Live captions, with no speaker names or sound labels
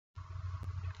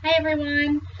Hi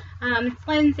everyone, it's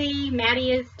Lindsay.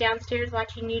 Maddie is downstairs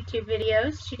watching YouTube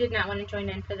videos. She did not want to join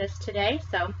in for this today,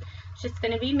 so it's just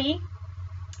going to be me.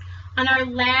 On our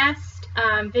last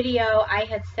video, I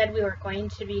had said we were going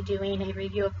to be doing a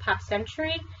review of Pop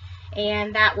Century,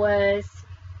 and that was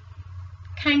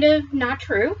kind of not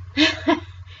true.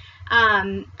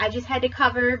 I just had to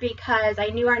cover because I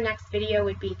knew our next video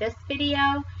would be this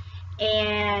video,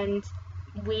 and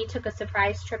we took a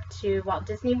surprise trip to Walt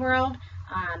Disney World.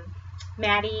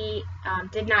 Maddie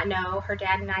did not know. Her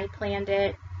dad and I planned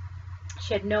it.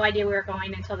 She had no idea we were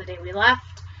going until the day we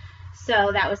left.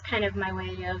 So that was kind of my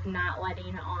way of not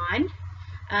letting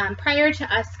on. Prior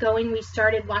to us going, we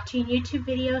started watching YouTube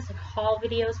videos, and haul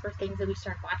videos were things that we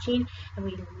started watching, and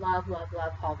we love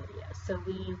haul videos. So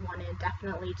we wanted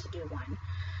definitely to do one.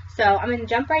 So I'm going to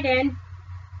jump right in.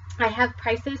 I have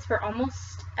prices for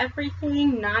almost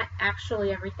everything, not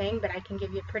actually everything, but I can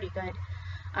give you a pretty good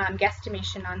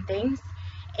guesstimation on things.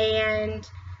 And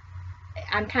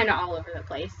I'm kind of all over the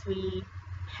place. We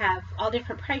have all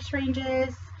different price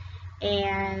ranges,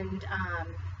 and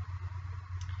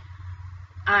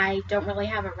I don't really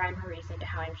have a rhyme or reason to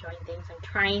how I'm showing things. I'm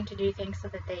trying to do things so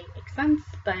that they make sense,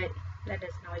 but that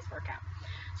doesn't always work out.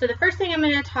 So the first thing I'm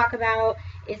going to talk about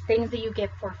is things that you get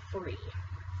for free.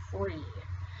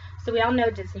 So we all know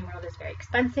Disney World is very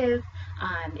expensive.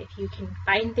 If you can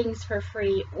find things for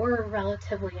free or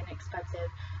relatively inexpensive,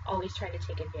 always try to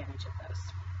take advantage of those.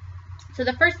 So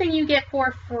the first thing you get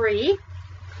for free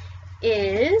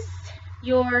is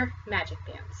your magic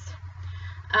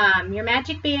bands. Your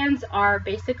magic bands are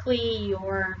basically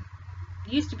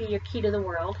used to be your key to the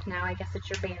world. Now I guess it's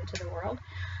your band to the world.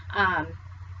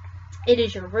 It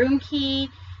is your room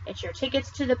key. It's your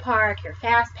tickets to the park, your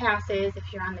fast passes.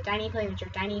 If you're on the dining plan, it's your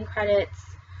dining credits.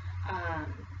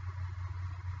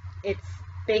 It's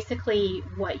basically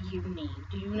what you need.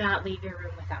 Do not leave your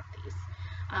room without these.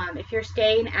 If you're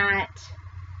staying at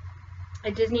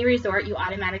a Disney resort, you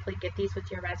automatically get these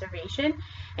with your reservation,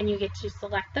 and you get to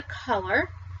select the color.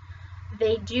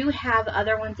 They do have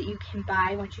other ones that you can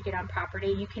buy once you get on property.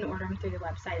 You can order them through the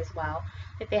website as well.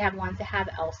 Like they have ones that have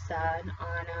Elsa and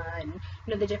Anna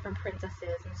and the different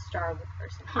princesses and Star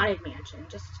Wars and Haunted Mansion,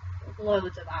 just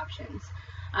loads of options.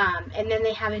 And then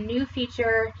they have a new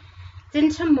feature. It's in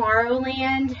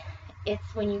Tomorrowland.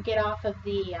 It's when you get off of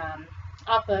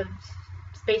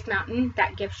Space Mountain,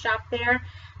 that gift shop there.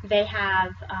 They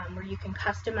have where you can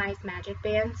customize magic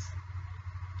bands,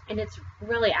 and it's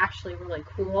actually really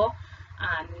cool.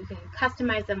 You can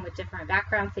customize them with different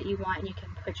backgrounds that you want, and you can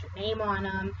put your name on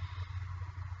them.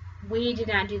 We did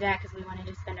not do that because we wanted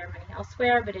to spend our money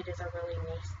elsewhere, but it is a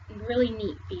really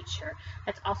neat feature.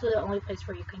 That's also the only place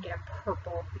where you can get a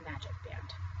purple magic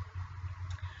band.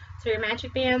 So your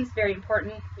magic bands, very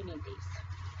important. You need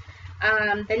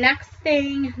these. The next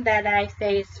thing that I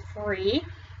say is free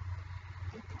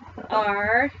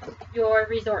are your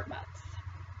resort mugs.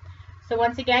 So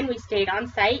once again, we stayed on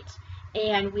site,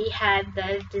 and we had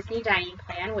the Disney dining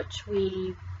plan, which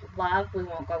we love. We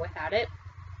won't go without it.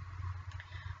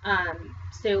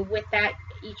 So with that,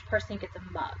 each person gets a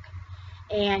mug,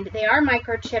 and they are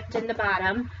microchipped in the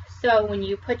bottom. So when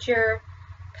you put your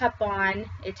cup on,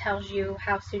 it tells you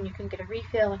how soon you can get a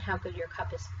refill and how good your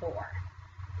cup is for.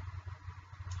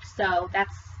 So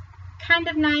that's kind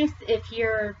of nice if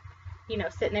you're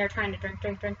sitting there trying to drink,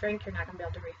 you're not going to be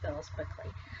able to refill as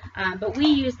quickly. But we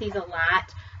use these a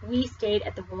lot. We stayed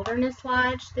at the Wilderness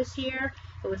Lodge this year.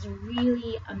 It was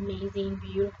really amazing,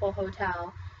 beautiful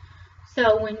hotel.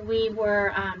 So when we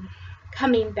were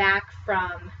coming back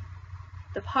from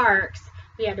the parks,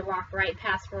 we had to walk right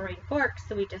past Roaring Forks,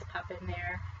 so we just pop in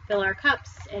there, fill our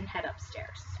cups, and head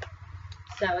upstairs.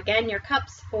 So again, your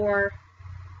cups for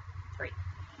free.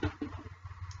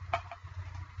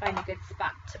 Find a good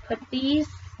spot to put these.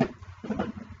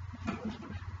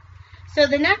 So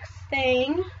the next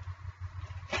thing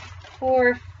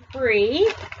for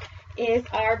free is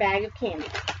our bag of candy.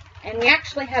 And we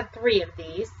actually had 3 of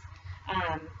these.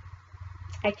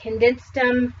 I condensed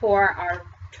them for our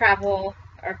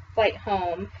flight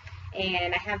home,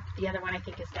 and I have the other one, I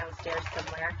think, is downstairs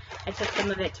somewhere. I took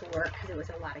some of it to work because it was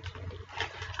a lot of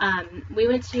candy. We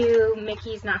went to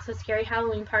Mickey's Not So Scary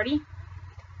Halloween Party.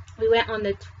 We went on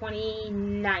the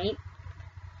 29th.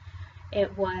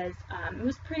 It was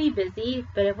pretty busy,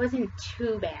 but it wasn't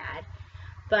too bad.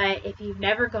 But if you've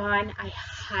never gone, I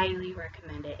highly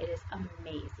recommend it. It is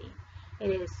amazing. It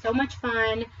is so much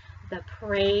fun. The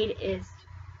parade is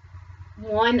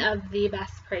one of the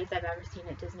best parades I've ever seen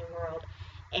at Disney World,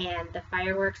 and the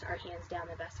fireworks are hands down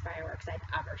the best fireworks I've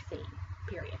ever seen,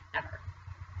 period, ever.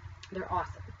 They're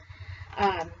awesome.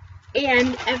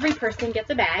 And every person gets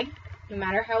a bag. no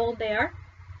matter how old they are.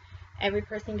 Every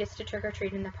person gets to trick or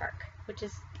treat in the park, which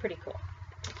is pretty cool.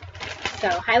 So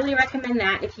highly recommend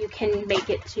that if you can make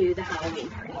it to the Halloween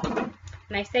party.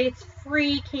 And I say it's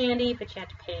free candy, but you have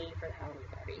to pay for the Halloween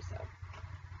party. So,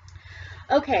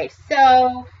 okay,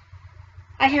 so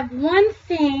I have one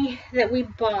thing that we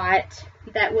bought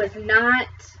that was not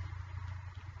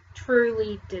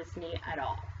truly Disney at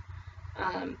all.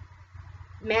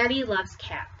 Maddie loves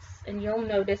cats, and you'll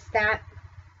notice that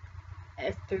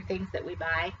through things that we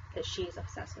buy, that she's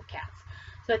obsessed with cats.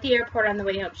 So at the airport on the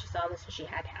way home, she saw this and she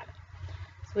had to have it.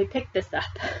 So we picked this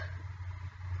up.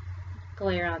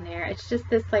 Glare on there. It's just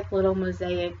this like little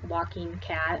mosaic walking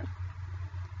cat.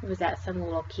 It was at some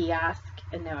little kiosk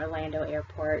in the Orlando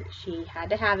airport. She had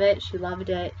to have it. She loved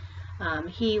it.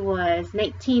 He was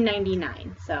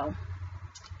 $19.99, so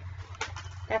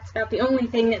that's about the only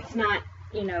thing that's not,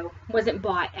 wasn't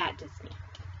bought at Disney.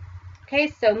 Okay,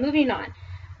 so moving on.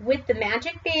 With the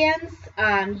Magic Bands,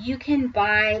 you can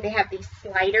buy, they have these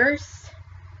sliders,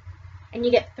 and you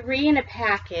get 3 in a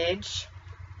package.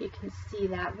 You can see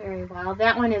that very well.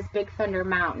 That one is Big Thunder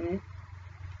Mountain.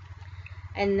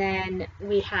 And then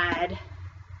we had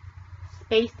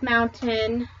Space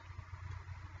Mountain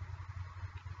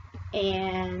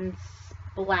and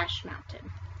Splash Mountain.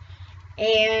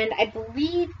 And I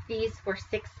believe these were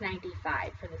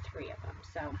 $6.95 for the 3 of them.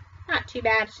 So not too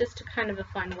bad. It's just a kind of a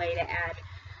fun way to add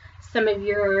some of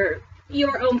your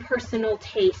own personal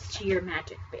taste to your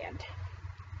Magic Band.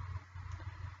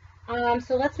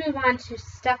 So let's move on to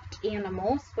stuffed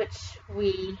animals, which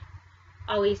we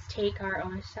always take our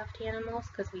own stuffed animals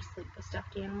because we sleep with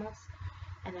stuffed animals.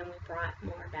 And then we brought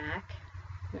more back,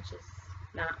 which is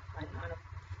not fun on a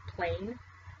plane.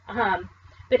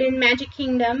 But in Animal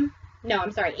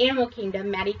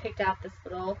Kingdom, Maddie picked out this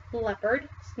little leopard,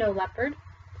 snow leopard.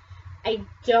 I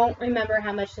don't remember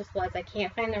how much this was. I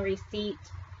can't find the receipt,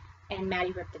 and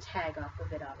Maddie ripped the tag off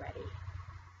of it already.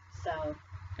 So,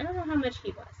 I don't know how much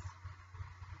he was.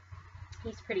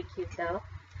 He's pretty cute though.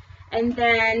 And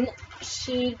then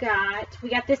we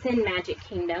got this in Magic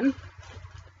Kingdom,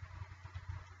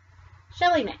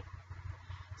 Shelly May.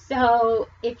 So,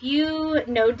 if you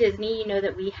know Disney, you know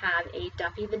that we have a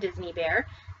Duffy the Disney Bear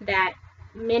that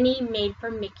Minnie made for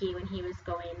Mickey when he was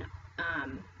going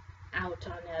out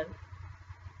on a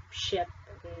ship,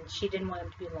 and she didn't want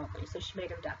him to be lonely, so she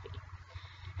made him Duffy.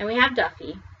 And we have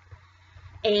Duffy,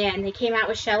 and they came out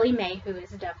with Shelly May, who is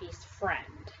Duffy's friend.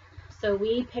 So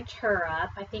we picked her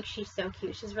up. I think she's so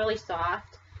cute. She's really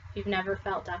soft. If you've never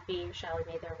felt Duffy or Shelly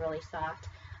May, they're really soft.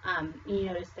 You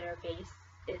notice that her face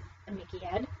is a Mickey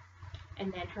head,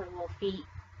 and then her little feet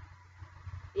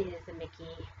is a Mickey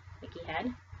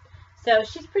head. So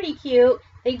she's pretty cute.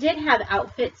 They did have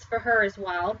outfits for her as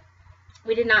well.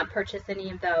 We did not purchase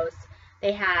any of those.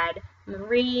 They had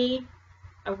Marie,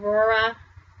 Aurora,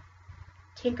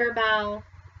 Tinkerbell,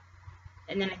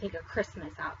 and then I think a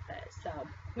Christmas outfit. So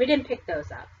we didn't pick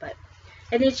those up.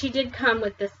 And then she did come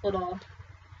with this little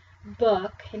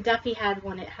book, and Duffy had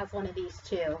one. It has one of these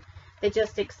too. That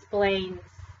just explains,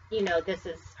 this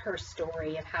is her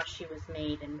story of how she was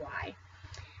made and why.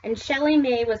 And Shelly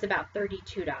May was about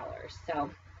 $32.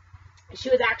 So she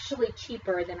was actually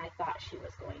cheaper than I thought she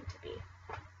was going to be.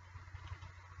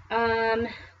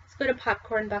 Let's go to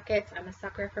popcorn buckets. I'm a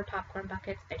sucker for popcorn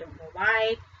buckets. I don't know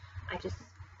why. I just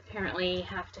apparently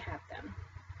have to have them.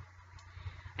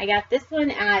 I got this one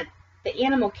at the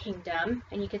Animal Kingdom,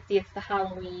 and you can see it's the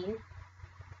Halloween. It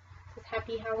says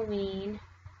Happy Halloween.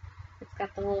 It's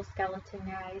got the little skeleton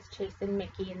guys chasing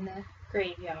Mickey in the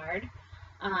graveyard.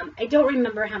 I don't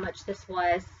remember how much this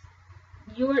was.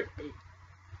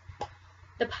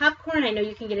 The popcorn, I know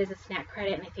you can get as a snack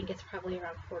credit, and I think it's probably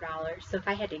around $4. So if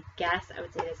I had to guess, I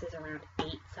would say this is around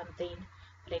 $8 something.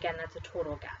 But again, that's a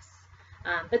total guess.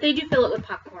 But they do fill it with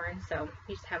popcorn, so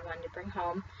you just have one to bring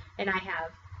home. And I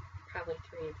have probably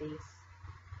 3 of these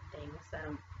things. So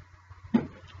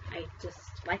I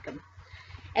just like them.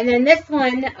 And then this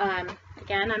one,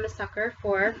 again, I'm a sucker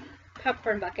for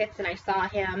popcorn buckets, and I saw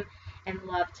him and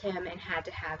loved him and had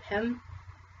to have him.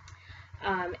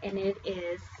 And it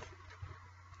is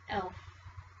Elf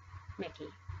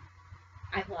Mickey.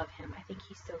 I love him. I think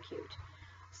he's so cute.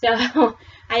 So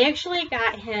I actually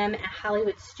got him at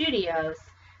Hollywood Studios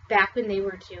back when they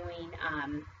were doing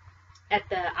at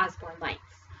the Osborne Lights.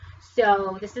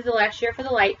 So this is the last year for the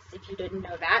lights, if you didn't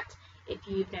know that. If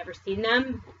you've never seen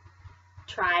them,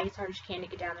 try. It's hard as you can to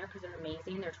get down there because they're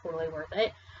amazing. They're totally worth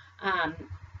it.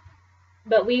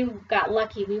 But we got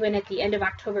lucky. We went at the end of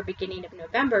October, beginning of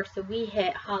November, so we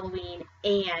hit Halloween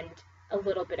and a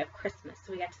little bit of Christmas,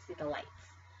 so we got to see the lights.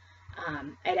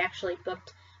 I'd actually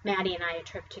booked Maddie and I a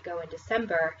trip to go in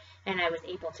December, and I was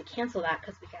able to cancel that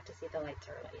because we got to see the lights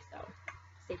early, so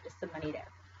saved us some money there.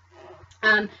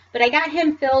 But I got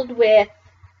him filled with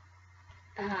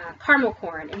caramel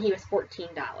corn, and he was $14,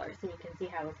 and you can see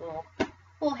how his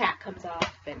little hat comes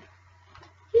off, and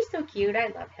he's so cute. I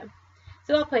love him.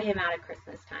 So I'll put him out at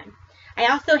Christmas time. I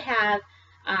also have,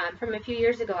 from a few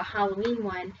years ago, a Halloween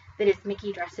one that is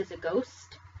Mickey dressed as a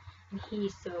ghost, and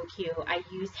he's so cute. I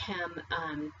use him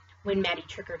when Maddie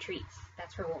trick-or-treats.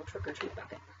 That's her little trick-or-treat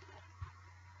bucket.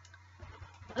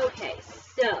 Okay,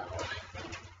 so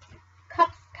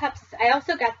cups. I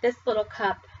also got this little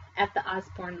cup at the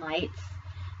Osborne Lights,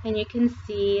 and you can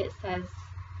see it says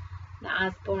the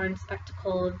Osborne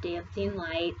Spectacle of Dancing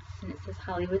Lights, and it says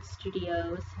Hollywood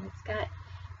Studios, and it's got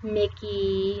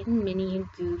Mickey and Minnie and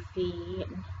Goofy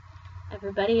and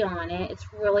everybody on it. It's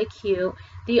really cute.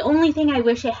 The only thing I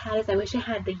wish it had is I wish it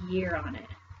had the year on it.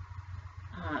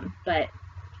 But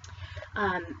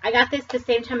I got this the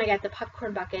same time I got the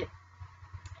popcorn bucket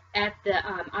at the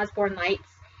Osborne Lights,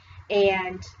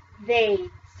 and they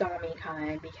saw me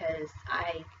coming because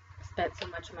I spent so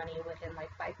much money within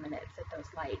like 5 minutes at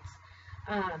those lights.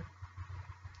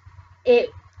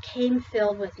 It came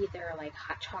filled with either like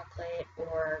hot chocolate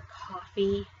or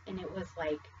coffee, and it was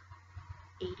like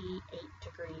 88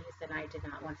 degrees, and I did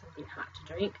not want something hot to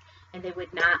drink, and they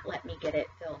would not let me get it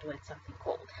filled with something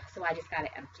cold, so I just got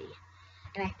it empty,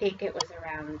 and I think it was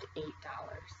around $8,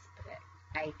 but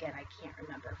I can't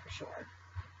remember for sure.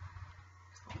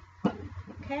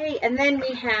 Okay, and then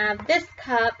we have this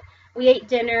cup. We ate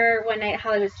dinner one night at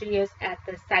Hollywood Studios at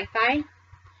the Sci-Fi,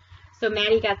 so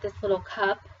Maddie got this little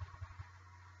cup,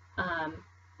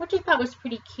 which I thought was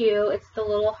pretty cute. It's the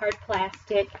little hard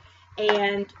plastic,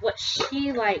 and what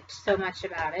she liked so much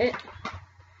about it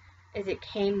is it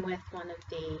came with one of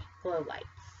the glow lights.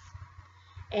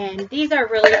 And these are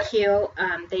really cute.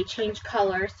 They change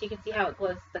colors, so you can see how it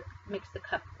glows, makes the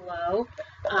cup glow.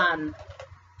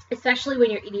 Especially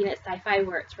when you're eating at Sci-Fi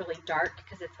where it's really dark,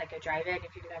 because it's like a drive-in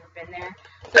if you've never been there.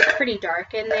 So it's pretty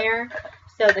dark in there.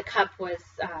 So the cup was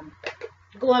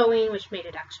glowing, which made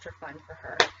it extra fun for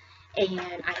her.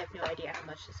 And I have no idea how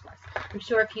much this was. I'm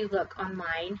sure if you look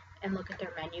online and look at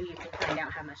their menu, you can find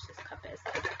out how much this cup is.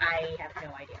 I have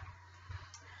no idea.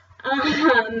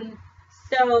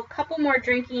 So a couple more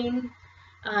drinking.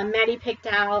 Maddie picked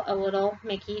out a little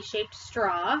Mickey-shaped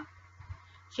straw.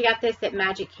 She got this at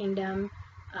Magic Kingdom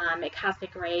at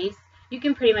Cosmic Rays. You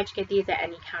can pretty much get these at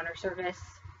any counter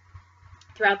service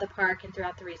throughout the park and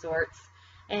throughout the resorts.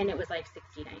 And it was like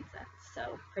 69 cents,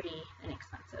 so pretty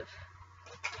inexpensive.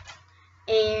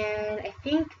 And I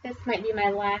think this might be my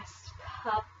last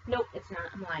cup. Nope, it's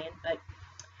not. I'm lying. But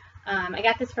I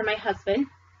got this for my husband.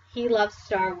 He loves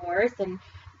Star Wars, and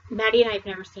Maddie and I have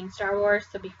never seen Star Wars,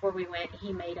 so before we went,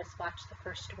 he made us watch the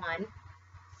first one,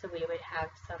 so we would have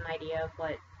some idea of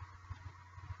what,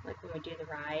 like when we do the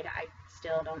ride. I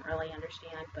still don't really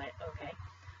understand, but okay.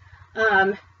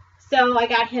 So I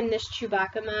got him this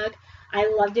Chewbacca mug. I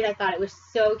loved it. I thought it was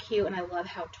so cute, and I love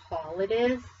how tall it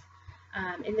is.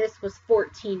 And this was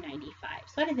 $14.95,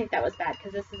 so I didn't think that was bad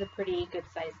because this is a pretty good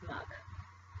sized mug.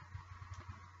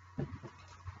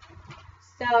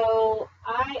 So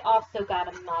I also got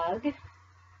a mug.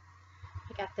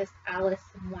 I got this Alice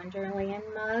in Wonderland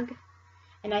mug,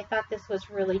 and I thought this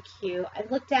was really cute. I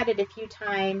looked at it a few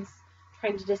times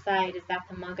trying to decide, is that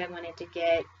the mug I wanted to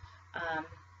get?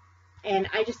 And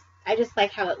I just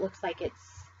like how it looks like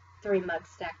it's 3 mugs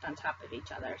stacked on top of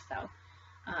each other. So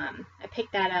I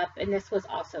picked that up, and this was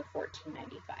also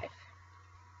 $14.95.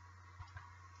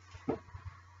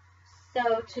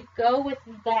 So to go with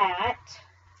that,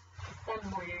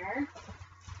 somewhere,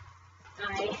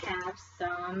 I have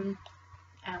some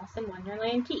Alice in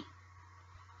Wonderland tea.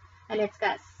 And it's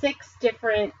got 6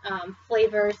 different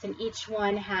flavors, and each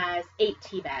one has 8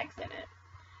 tea bags in it.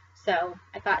 So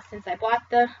I thought since I bought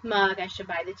the mug, I should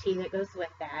buy the tea that goes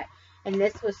with that. And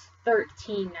this was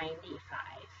 $13.95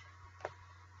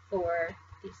 for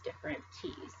these different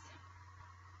teas.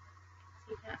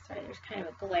 See that? Sorry, there's kind of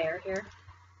a glare here.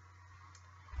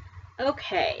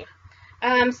 Okay.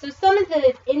 So some of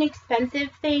the inexpensive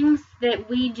things that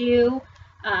we do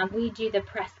the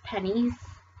press pennies.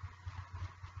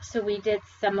 So we did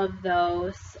some of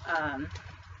those.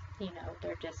 You know,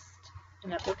 they're just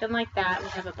end up looking like that. We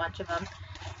have a bunch of them.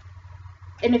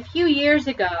 And a few years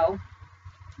ago,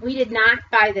 we did not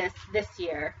buy this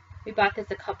year. We bought this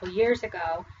a couple years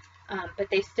ago, but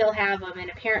they still have them,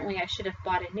 and apparently I should have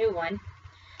bought a new one.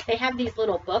 They have these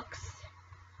little books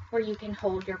where you can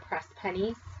hold your press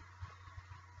pennies.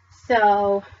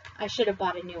 So I should have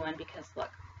bought a new one because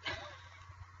look,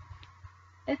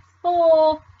 it's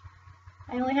full.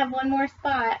 I only have one more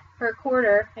spot for a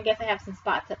quarter. I guess I have some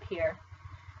spots up here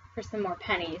for some more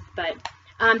pennies, but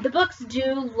the books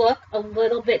do look a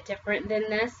little bit different than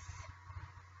this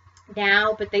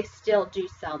now, but they still do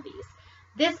sell these.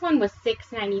 This one was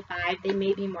 $6.95. They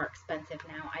may be more expensive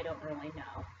now. I don't really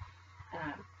know.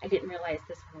 I didn't realize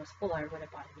this one was full. I would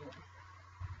have bought a new one.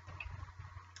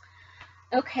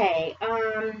 Okay,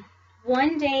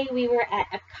 one day we were at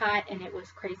Epcot and it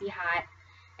was crazy hot,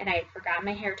 and I forgot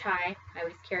my hair tie. I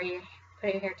always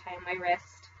put a hair tie on my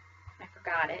wrist. I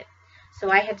forgot it. So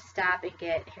I had to stop and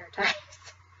get hair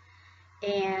ties.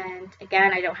 And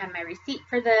again, I don't have my receipt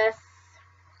for this.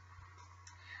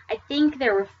 I think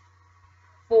there were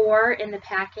 4 in the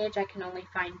package. I can only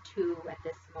find 2 at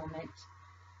this moment.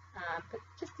 But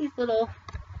just these little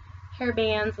hair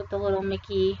bands with the little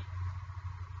Mickey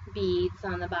beads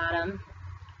on the bottom.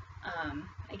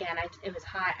 Again, it was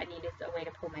hot. I needed a way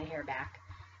to pull my hair back.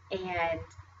 And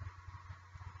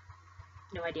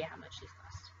no idea how much these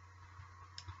cost.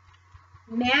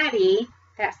 Maddie,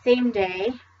 that same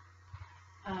day,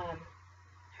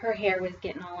 her hair was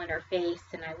getting all in her face,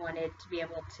 and I wanted to be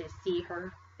able to see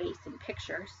her face in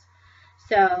pictures.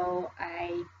 So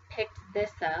I picked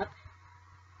this up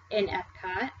in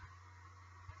Epcot.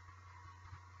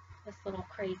 This little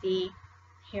crazy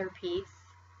hairpiece,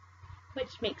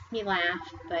 which makes me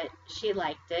laugh, but she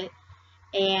liked it.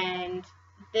 And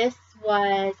this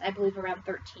was, I believe, around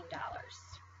 $13.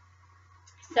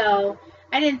 So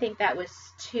I didn't think that was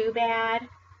too bad,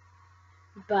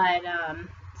 but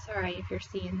sorry if you're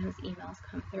seeing those emails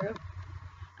come through.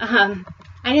 I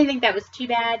didn't think that was too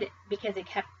bad because it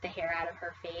kept the hair out of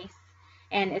her face,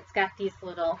 and it's got these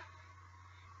little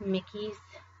Mickeys.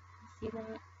 See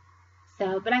that?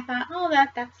 So, but I thought, oh,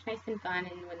 that's nice and fun,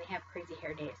 and when they have crazy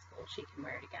hair day at school, she can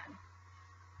wear it again.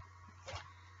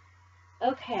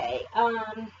 Okay,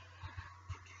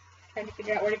 trying to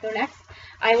figure out where to go next.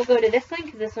 I will go to this one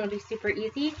because this one will be super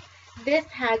easy. This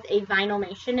has a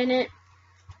Vinylmation in it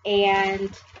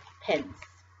and pins.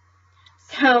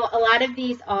 So a lot of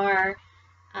these are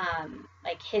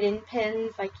like hidden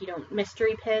pins, like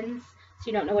mystery pins, so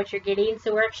you don't know what you're getting.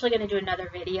 So we're actually going to do another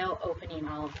video opening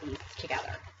all of these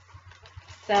together.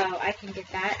 So I can get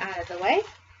that out of the way.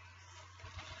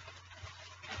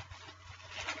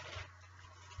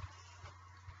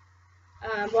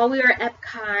 While we were at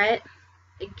Epcot,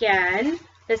 again,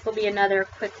 this will be another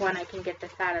quick one. I can get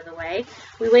this out of the way.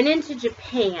 We went into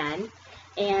Japan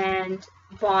and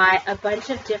bought a bunch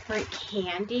of different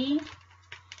candy.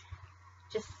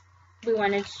 We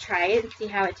wanted to try it and see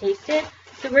how it tasted.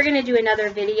 So we're going to do another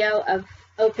video of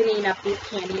opening up these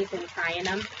candies and trying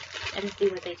them and see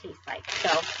what they taste like. So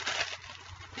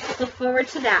look forward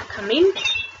to that coming.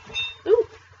 Ooh.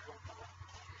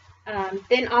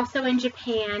 Then also in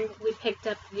Japan, we picked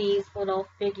up these little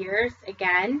figures.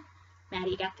 Again,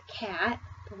 Maddie got the cat,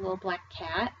 the little black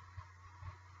cat.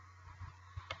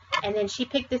 And then she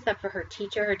picked this up for her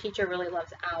teacher. Her teacher really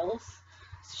loves owls.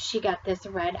 So she got this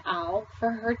red owl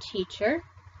for her teacher.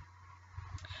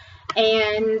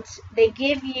 And they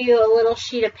give you a little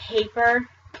sheet of paper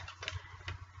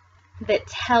that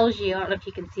tells you, I don't know if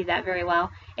you can see that very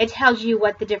well, it tells you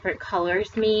what the different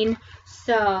colors mean.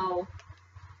 So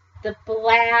the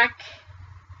black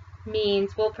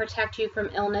means will protect you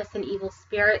from illness and evil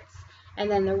spirits.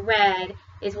 And then the red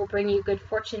is will bring you good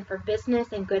fortune for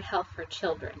business and good health for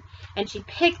children. And she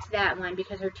picked that one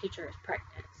because her teacher is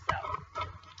pregnant.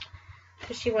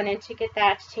 So she wanted to get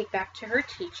that to take back to her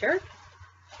teacher.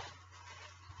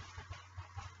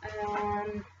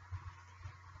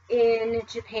 In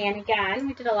Japan, again,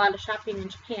 we did a lot of shopping in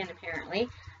Japan apparently.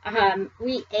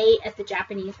 We ate at the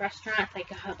Japanese restaurant, it's like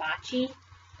a hibachi.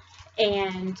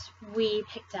 And we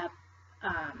picked up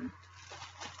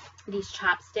these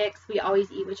chopsticks. We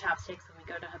always eat with chopsticks when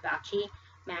we go to hibachi.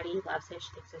 Maddie loves it.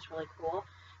 She thinks it's really cool.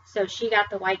 So she got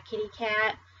the white kitty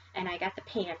cat, and I got the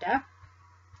panda.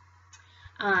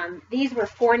 These were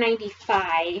 $4.95.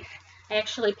 I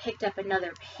actually picked up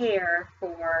another pair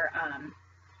for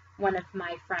one of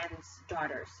my friend's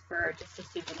daughters for just a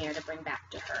souvenir to bring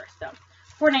back to her. So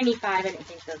 $4.95. I didn't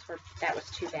think that was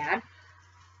too bad.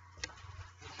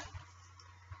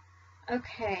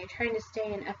 Okay, trying to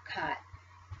stay in Epcot.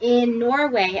 In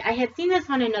Norway, I had seen this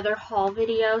on another haul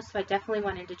video, so I definitely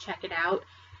wanted to check it out.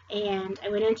 And I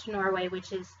went into Norway,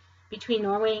 which is between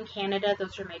Norway and Canada.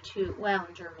 Those are my two, well,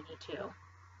 and Germany too.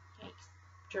 Yikes.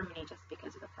 Germany just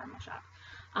because of the formal shop.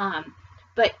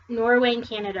 But Norway and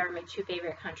Canada are my two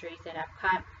favorite countries at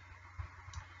Epcot.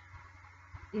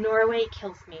 Norway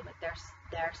kills me with their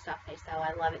stuff they sell.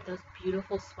 I love it. Those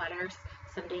beautiful sweaters.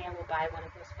 Someday I will buy one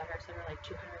of those sweaters that are like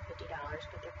 $250,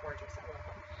 but they're gorgeous. I love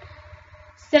them.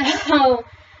 So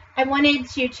I wanted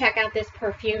to check out this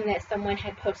perfume that someone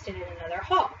had posted in another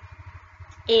haul.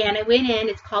 And I went in,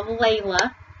 it's called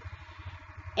Layla,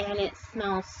 and it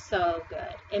smells so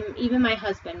good. And even my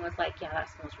husband was like, yeah, that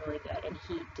smells really good. And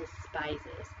he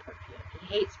despises perfume. He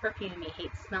hates perfume, he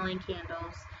hates smelling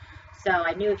candles. So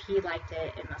I knew if he liked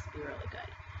it, it must be really good.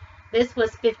 This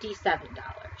was $57,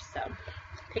 so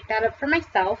picked that up for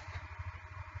myself.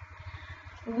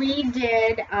 We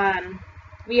did,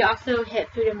 we also hit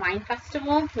Food and Wine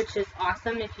Festival, which is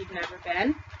awesome if you've never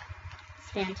been.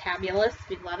 It's fantabulous.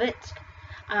 We love it.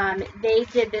 They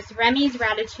did this Remy's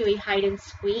Ratatouille Hide and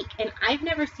Squeak, and I've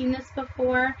never seen this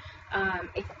before.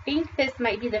 I think this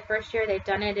might be the first year they've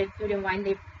done it at Food and Wine.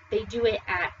 They do it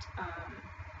at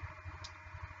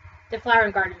the Flower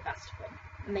and Garden Festival,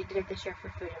 and they did it this year for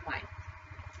Food and Wine.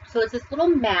 So it's this little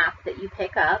map that you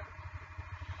pick up,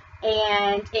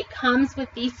 and it comes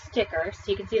with these stickers.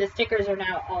 So you can see the stickers are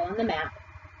now all on the map.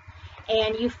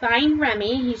 And you find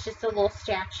Remy. He's just a little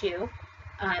statue,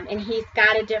 and he's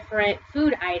got a different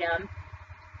food item,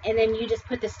 and then you just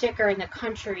put the sticker in the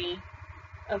country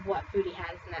of what food he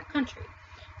has in that country.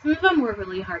 Some of them were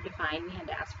really hard to find. We had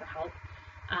to ask for help.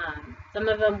 Some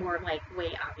of them were like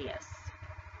way obvious,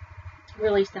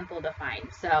 really simple to find.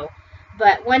 So,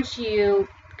 but once you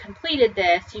completed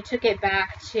this, you took it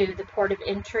back to the port of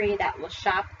entry that was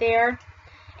shopped there,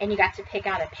 and you got to pick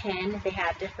out a pin. They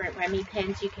have different Remy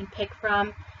pins you can pick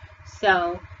from.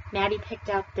 So Maddie picked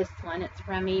out this one. It's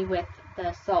Remy with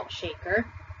the salt shaker,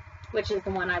 which is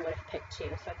the one I would have picked too.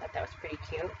 So I thought that was pretty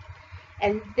cute.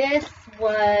 And this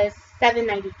was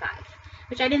 $7.95,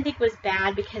 which I didn't think was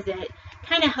bad because it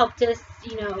kind of helped us,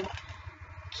 you know,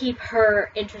 keep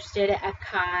her interested at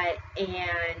Epcot,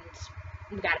 and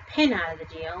we got a pin out of the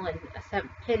deal, and a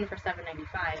pin for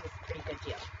 $7.95 is a pretty good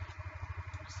deal.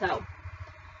 So,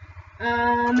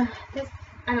 this,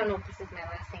 I don't know if this is my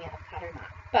last thing at Epcot or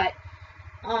not, but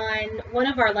on one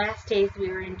of our last days we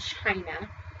were in China,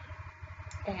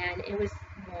 and it was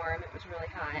warm, it was really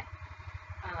hot,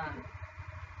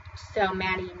 so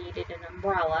Maddie needed an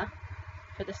umbrella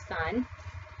for the sun,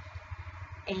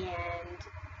 and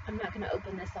I'm not going to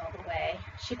open this all the way.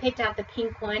 She picked out the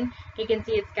pink one. You can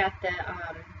see it's got the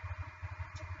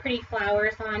pretty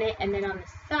flowers on it, and then on the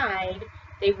side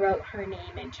they wrote her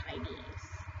name in Chinese.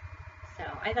 So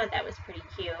I thought that was pretty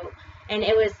cute, and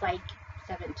it was like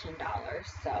 $17,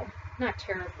 so not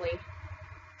terribly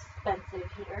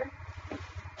expensive here.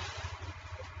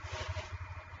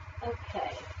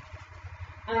 Okay.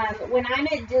 When I'm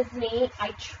at Disney,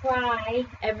 I try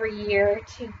every year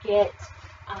to get,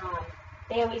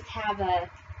 they always have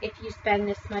if you spend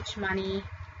this much money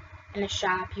in a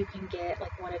shop, you can get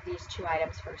like one of these 2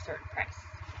 items for a certain price.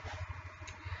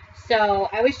 So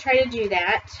I always try to do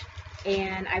that,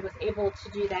 and I was able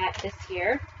to do that this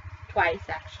year, twice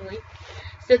actually.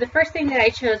 So the first thing that I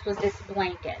chose was this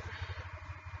blanket,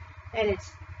 and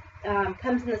it's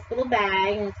comes in this little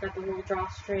bag, and it's got the little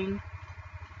drawstring.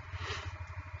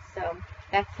 So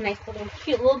that's a nice little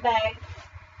cute little bag.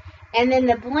 And then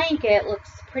the blanket looks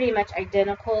pretty much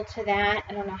identical to that.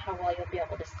 I don't know how well you'll be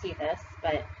able to see this,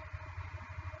 but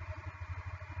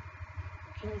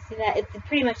can you see that? It's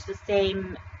pretty much the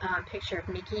same picture of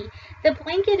Mickey. The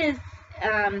blanket is,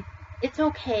 it's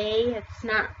okay. It's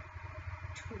not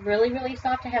really, really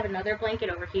soft. I have another blanket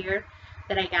over here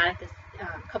that I got at this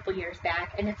couple years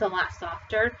back, and it's a lot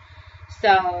softer.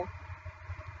 So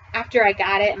after I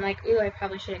got it, I'm like, ooh, I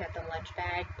probably should have got the lunch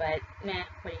bag, but nah,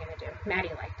 what are you going to do? Maddie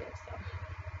liked it, so.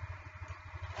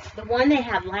 The one they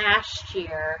had last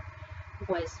year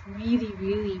was really,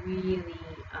 really, really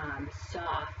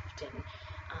soft, and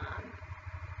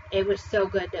it was so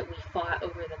good that we fought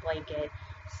over the blanket.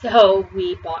 So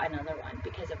we bought another one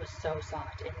because it was so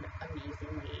soft and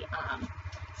amazingly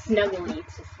snuggly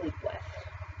to sleep with.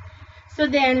 So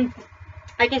then,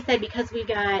 like I said, because we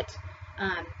got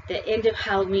the end of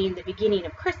Halloween, the beginning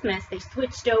of Christmas, they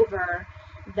switched over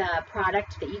the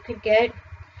product that you could get.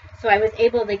 So I was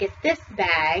able to get this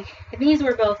bag, and these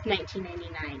were both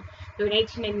 $19.99. They were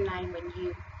 $19.99 when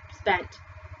you spent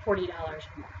 $40 or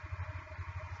more.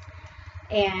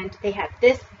 And they had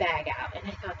this bag out, and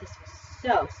I thought this was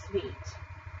so sweet.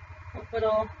 A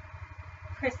little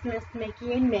Christmas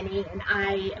Mickey and Minnie, and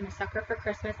I am a sucker for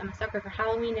Christmas. I'm a sucker for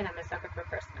Halloween, and I'm a sucker for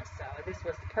Christmas. So this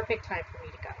was the perfect time for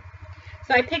me to go.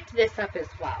 So I picked this up as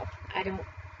well. I don't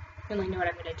really know what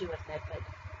I'm going to do with it, but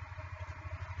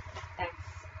that's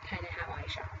kind of how I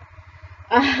shop.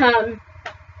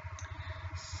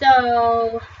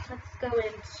 So let's go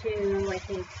into, I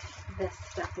think, this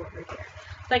stuff over here.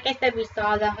 Like I said, we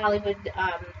saw the Hollywood,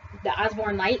 the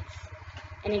Osborne lights.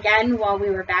 And again, while we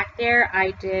were back there,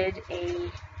 I did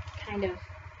a kind of,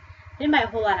 didn't buy a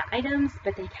whole lot of items,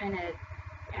 but they kind of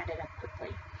added up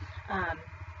quickly.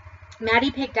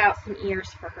 Maddie picked out some ears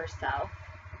for herself.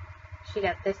 She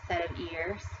got this set of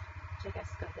ears, which I guess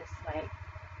go this way.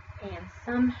 And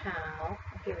somehow,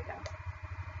 oh, here we go,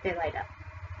 they light up.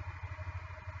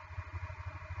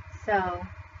 So,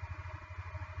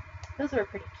 those were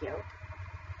pretty cute.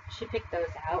 She picked those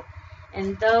out.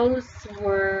 And those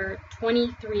were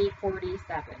 $23.47.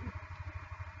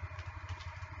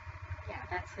 Yeah,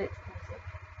 that's expensive.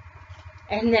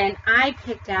 And then I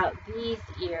picked out these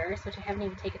ears, which I haven't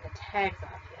even taken the tags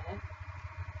off yet.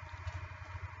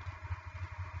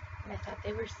 And I thought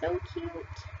they were so cute.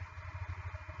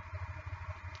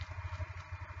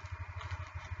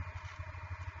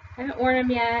 I haven't worn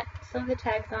them yet, still have the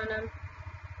tags on them.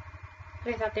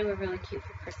 But I thought they were really cute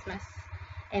for Christmas.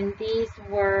 And these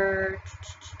were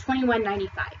 $21.95.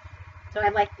 So I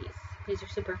like these. These are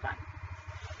super fun.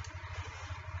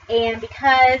 And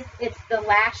because it's the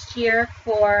last year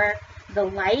for the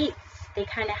lights, they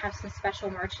kind of have some special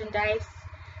merchandise.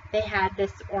 They had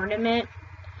this ornament.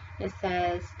 It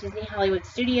says Disney Hollywood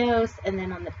Studios, and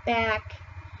then on the back,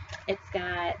 it's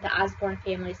got the Osborne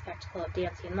Family Spectacle of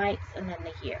Dancing Lights, and then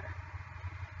the year.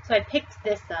 So I picked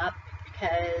this up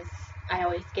because I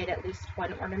always get at least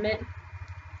one ornament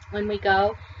when we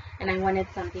go, and I wanted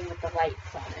something with the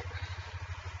lights on it.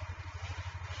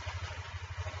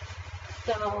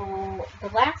 So the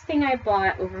last thing I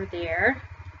bought over there,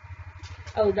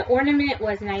 oh, the ornament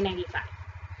was $9.95.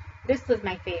 This was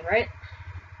my favorite.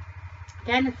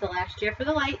 Again, it's the last year for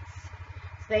the lights.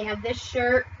 So they have this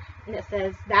shirt, and it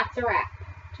says, "That's a Wrap,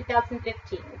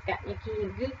 2015. It's got Mickey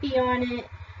and Goofy on it.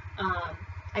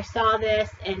 I saw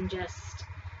this and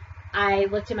I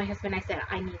looked at my husband and I said,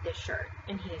 I need this shirt.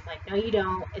 And he's like, no, you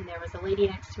don't. And there was a lady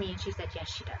next to me and she said, yes,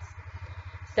 she does.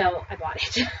 So I bought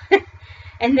it.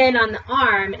 And then on the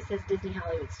arm, it says Disney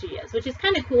Hollywood Studios, which is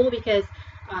kind of cool because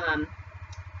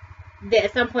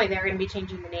at some point they're going to be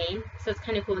changing the name. So it's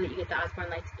kind of cool that you get the Osborne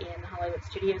Lights and the Hollywood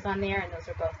Studios on there, and those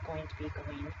are both going to be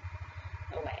going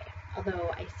away.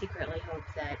 Although I secretly hope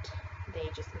that they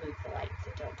just move the lights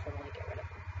and don't totally get rid of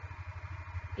them.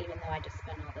 Even though I just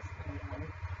spent all this money on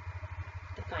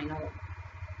the final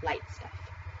light stuff.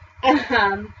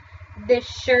 This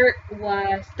shirt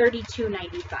was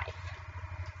 $32.95.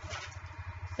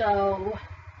 So,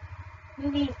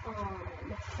 moving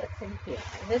on, what's in here?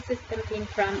 This is something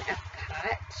from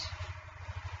Epcot.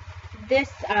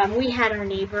 This, we had our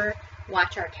neighbor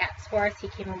watch our cats for us. He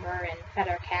came over and fed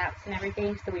our cats and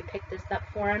everything, so we picked this up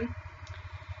for him.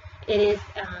 It is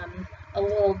a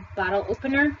little bottle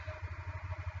opener,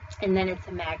 and then it's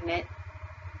a magnet.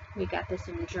 We got this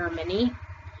in Germany,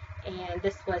 and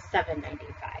this was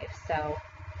 $7.95. So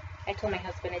I told my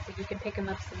husband, I said, you can pick him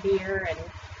up some beer and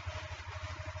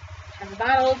have a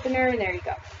bottle opener, and there you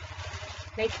go.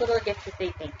 Nice little gift to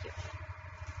say thank you.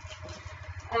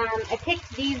 I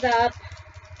picked these up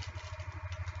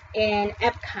in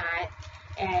Epcot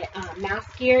at Mouse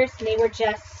Gears, and they were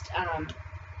just,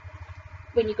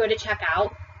 when you go to check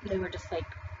out, they were just like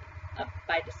up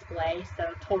by display,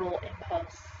 so total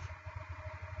impulse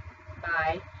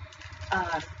buy.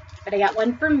 But I got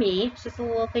one for me. It's just a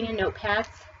little thing of notepads.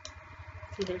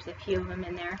 See, there's a few of them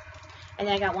in there. And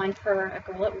then I got one for a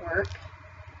girl at work.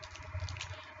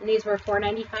 And these were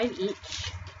 $4.95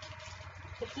 each.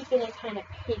 To keep in a kind of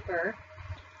paper.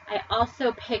 I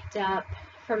also picked up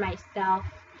for myself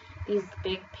these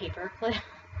big paper clips.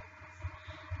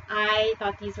 I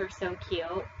thought these were so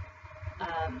cute.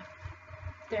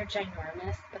 They're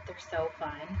ginormous, but they're so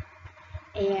fun.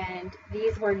 And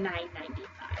these were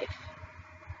 $9.95.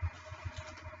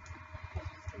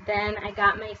 Then I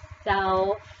got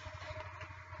myself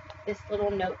this little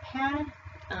notepad.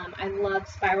 I love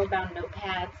spiral bound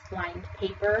notepads, lined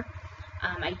paper.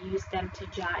 I use them to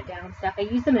jot down stuff. I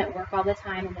use them at work all the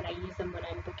time, and then I use them when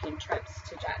I'm booking trips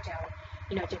to jot down,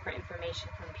 you know, different information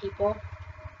from people.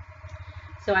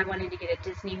 So I wanted to get a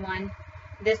Disney one.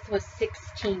 This was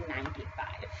 $16.95.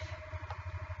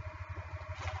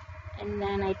 And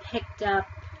then I picked up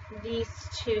these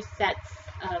two sets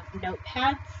of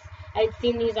notepads. I'd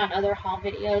seen these on other haul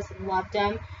videos and loved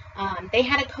them. They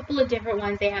had a couple of different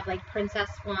ones. They have like princess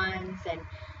ones, and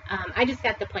I just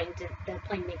got the plain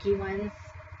Mickey ones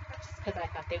just because I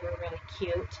thought they were really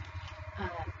cute.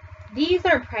 These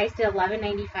are priced at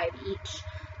 $11.95 each,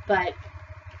 but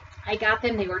I got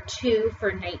them. They were two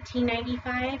for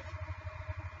 $19.95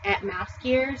 at Mouse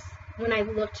Gears. When I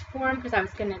looked for them, because I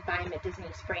was going to buy them at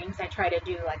Disney Springs, I try to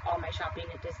do like all my shopping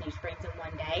at Disney Springs in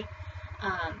one day.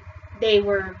 They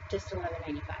were just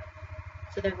 $11.95.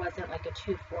 So there wasn't like a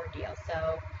 2-for deal.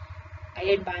 So I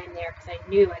didn't buy them there because I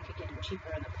knew I could get them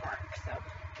cheaper in the park. So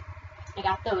I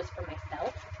got those for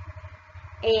myself.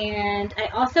 And I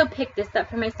also picked this up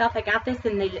for myself. I got this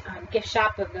in the gift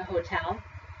shop of the hotel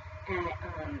at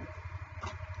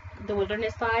the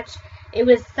Wilderness Lodge. It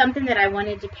was something that I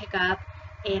wanted to pick up,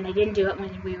 and I didn't do it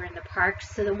when we were in the park.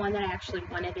 So the one that I actually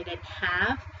wanted, I didn't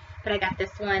have. But I got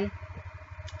this one,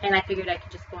 and I figured I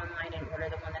could just go online and order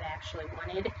the one that I actually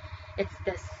wanted. It's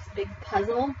this big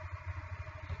puzzle.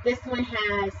 This one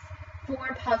has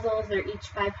 4 puzzles. They're each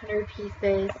 500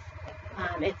 pieces.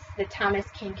 It's the Thomas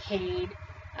Kincaid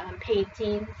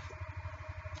paintings.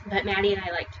 But Maddie and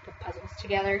I like to put puzzles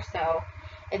together. So,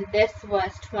 and this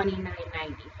was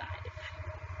 $29.95.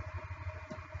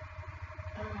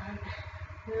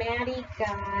 Maddie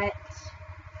got,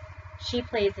 she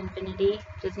plays Infinity,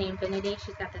 Disney Infinity.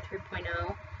 She's got the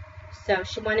 3.0. So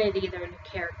she wanted either a new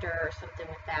character or something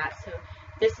with that. So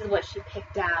this is what she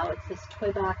picked out. It's this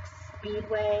Toy Box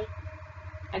Speedway.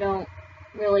 I don't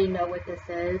really know what this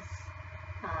is.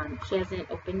 She hasn't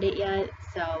opened it yet,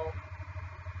 so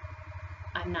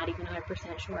I'm not even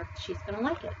 100% sure if she's going to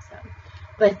like it. So,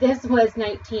 but this was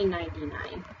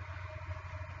 $19.99.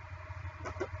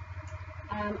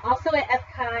 Also at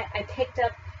Epcot, I picked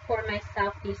up for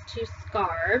myself these 2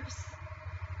 scarves.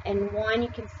 And one you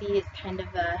can see is kind of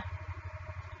a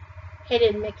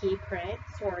hidden Mickey print,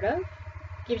 sort of.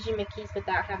 Gives you Mickeys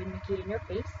without having Mickey in your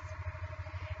face.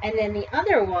 And then the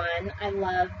other one I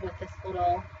love with this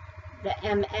little, the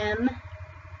MM,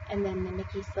 and then the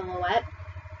Mickey silhouette.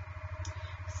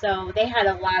 So they had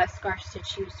a lot of scarves to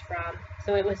choose from,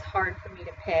 so it was hard for me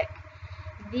to pick.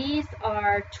 These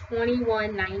are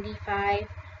 $21.95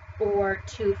 or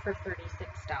 2 for $36.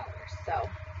 So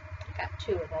I got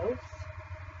 2 of those.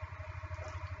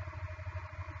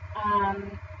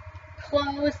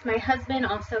 Clothes, my husband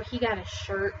also, he got a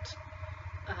shirt.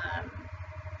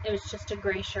 It was just a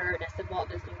gray shirt. I said Walt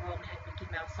Disney World had Mickey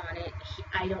Mouse on it.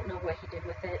 I don't know what he did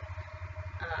with it.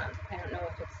 I don't know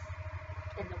if it's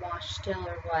in the wash still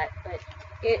or what, but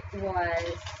it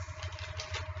was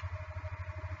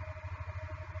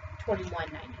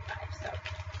 $21.95. So,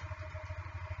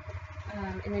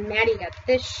 and then Maddie got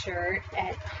this shirt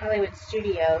at Hollywood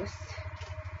Studios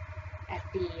at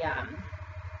the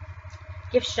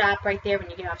gift shop right there when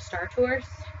you get off Star Tours.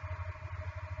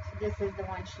 So this is the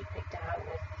one she picked out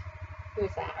with, who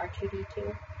is that,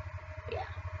 R2-D2? Yeah.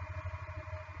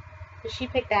 So she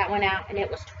picked that one out, and it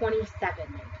was $27.95.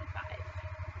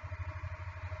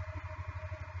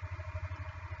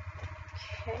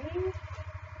 Okay.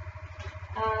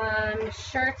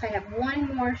 Shirts, I have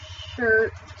one more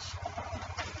shirt.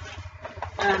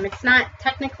 It's not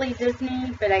technically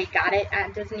Disney, but I got it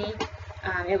at Disney.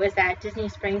 It was at Disney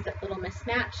Springs at Little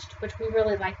Mismatched, which we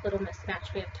really like Little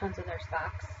Mismatched. We have tons of their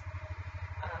socks.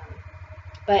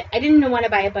 But I didn't want to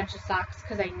buy a bunch of socks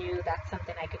because I knew that's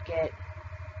something I could get,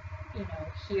 you know,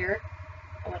 here.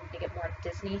 I wanted to get more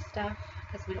Disney stuff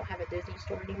because we don't have a Disney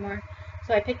store anymore.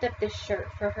 So I picked up this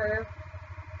shirt for her.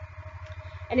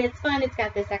 And it's fun. It's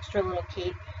got this extra little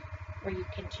cape where you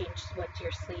can change what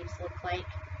your sleeves look like.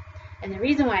 And the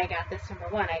reason why I got this, number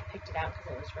one, I picked it out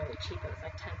because it was really cheap. It was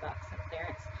like $10 on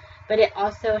clearance. But it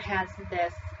also has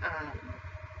this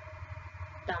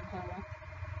thumb hole.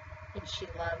 And she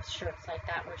loves shirts like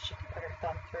that where she can put her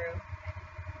thumb through.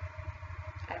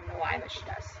 I don't know why, but she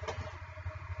does.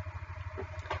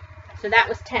 So that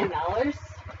was $10.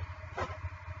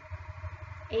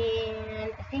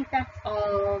 And I think that's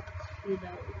all the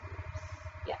clothes.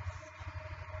 Yes.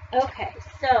 Okay,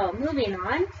 so moving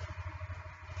on.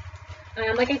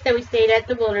 Like I said, we stayed at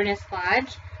the Wilderness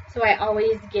Lodge, so I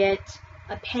always get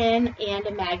a pen and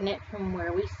a magnet from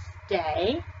where we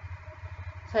stay.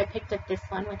 So I picked up this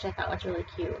one, which I thought was really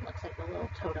cute. It looks like a little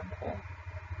totem pole.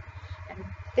 And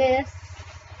this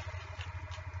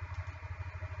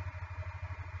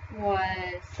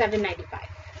was $7.95.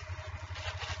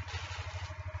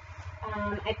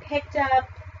 I picked up,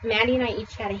 Maddie and I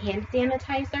each got a hand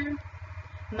sanitizer.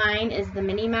 Mine is the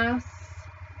Minnie Mouse.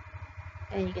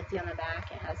 And you can see on the back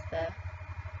it has the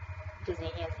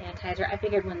Disney hand sanitizer. I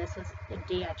figured when this was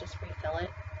empty, I'd just refill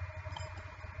it.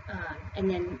 And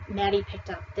then Maddie picked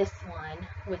up this one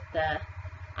with the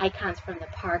icons from the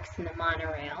parks and the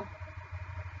monorail.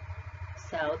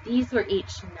 So these were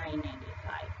each $9.95,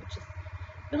 which is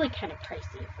really kind of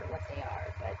pricey for what they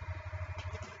are. But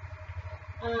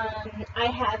I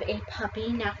have a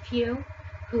puppy nephew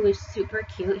who is super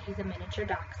cute. He's a miniature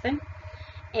dachshund.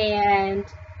 And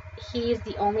he is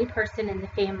the only person in the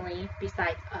family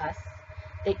besides us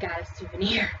that got a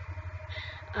souvenir.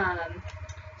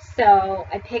 So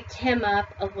I picked him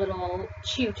up a little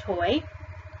chew toy,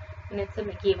 and it's a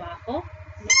Mickey waffle.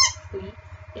 sweets.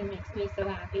 It makes me so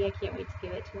happy. I can't wait to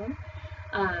give it to him.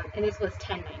 And this was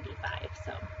 $10.95,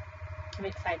 so I'm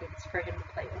excited for him to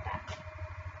play with that.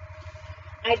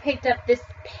 I picked up this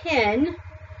pin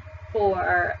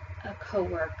for a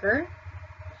coworker.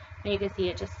 And you can see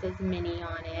it just says Minnie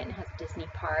on it and has Disney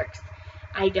parks.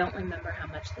 I don't remember how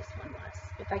much this one was.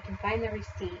 If I can find the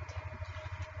receipt.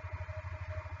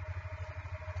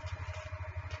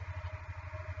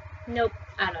 Nope,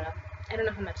 I don't know. I don't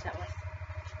know how much that was.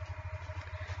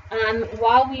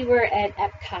 While we were at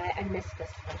Epcot, I missed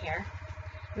this one here.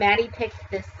 Maddie picked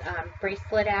this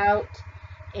bracelet out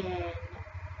in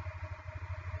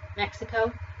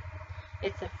Mexico.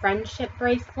 It's a friendship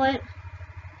bracelet.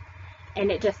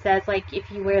 And it just says, like, if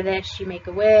you wear this, you make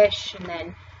a wish. And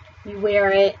then you wear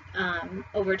it.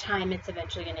 Over time, it's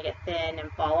eventually going to get thin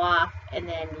and fall off. And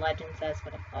then legend says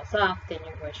when it falls off, then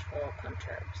your wish will come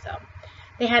true. So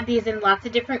they had these in lots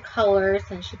of different colors.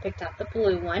 And she picked out the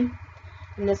blue one.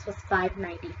 And this was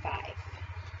 $5.95.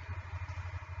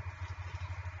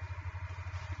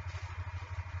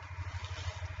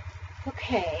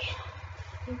 Okay,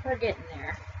 I think we're getting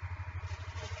there.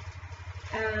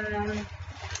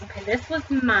 Okay, this was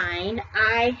mine.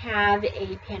 I have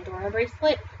a Pandora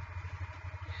bracelet.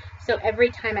 So every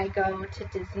time I go to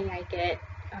Disney, I get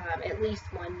at least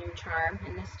one new charm.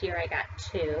 And this year I got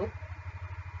 2.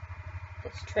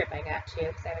 This trip I got 2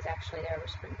 because I was actually there over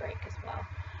spring break as well.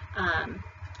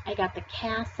 I got the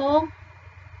castle.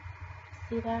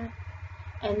 See that?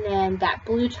 And then that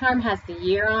blue charm has the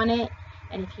year on it.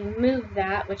 And if you move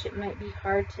that, which it might be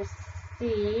hard to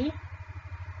see,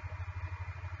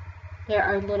 there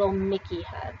are little Mickey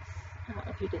heads. I don't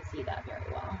know if you can see that very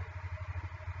well.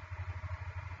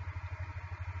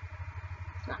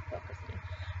 It's not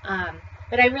focusing.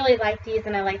 But I really like these,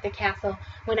 and I like the castle.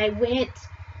 When I went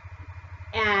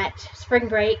at spring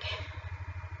break,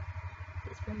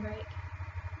 is it spring break?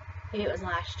 Maybe it was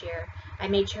last year. I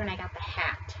made sure and I got the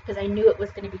hat because I knew it was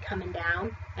going to be coming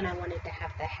down, and I wanted to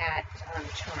have the hat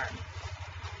charm.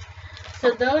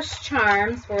 So those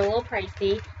charms were a little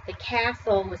pricey. The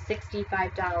castle was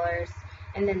 $65,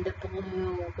 and then the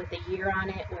blue with the year on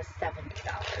it was $70.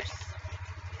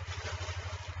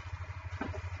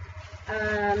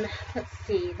 Let's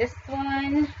see, this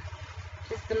one,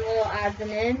 just some little odds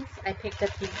and ends. I picked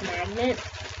up these magnets,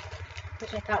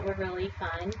 which I thought were really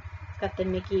fun. It's got the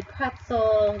Mickey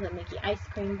pretzel, the Mickey ice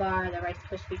cream bar, the Rice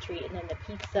Krispie treat, and then the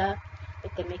pizza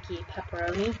with the Mickey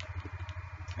pepperoni.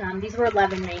 These were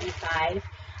 $11.95.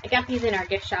 I got these in our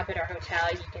gift shop at our hotel.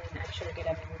 You can, I'm sure, get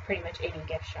them in pretty much any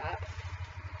gift shop.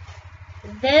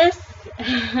 This,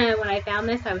 when I found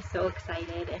this, I was so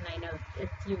excited, and I know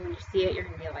when you see it, you're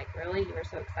going to be like, really? You were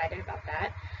so excited about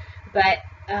that? But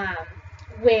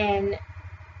when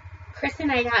Chris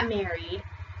and I got married,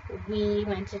 we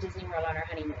went to Disney World on our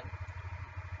honeymoon.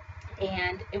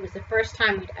 And it was the first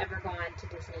time we'd ever gone to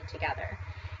Disney together.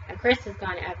 And Chris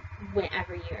went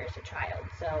every year as a child,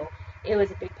 so it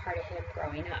was a big part of him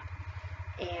growing up.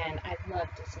 And I've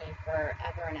loved Disney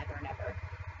forever and ever and ever.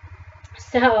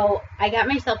 So I got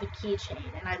myself a keychain,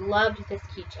 and I loved this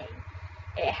keychain.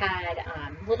 It had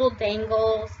little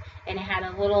dangles, and it had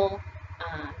a little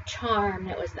charm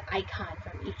that was the icon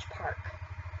from each park.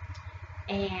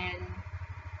 And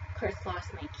Chris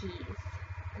lost my keys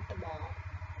at the mall,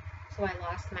 so I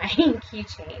lost my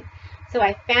keychain. So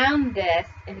I found this,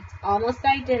 and it's almost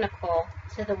identical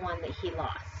to the one that he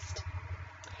lost.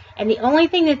 And the only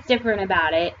thing that's different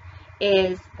about it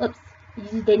is,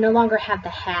 they no longer have the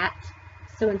hat.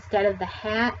 So instead of the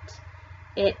hat,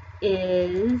 it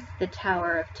is the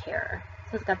Tower of Terror.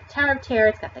 So it's got the Tower of Terror,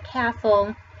 it's got the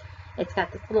castle, it's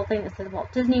got this little thing that says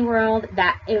Walt Disney World.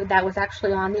 That was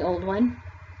actually on the old one.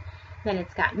 Then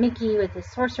it's got Mickey with his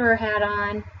sorcerer hat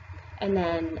on, and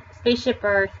then Spaceship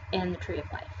Earth and the Tree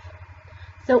of Life.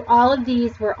 So all of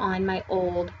these were on my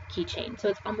old keychain. So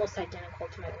it's almost identical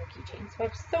to my old keychain. So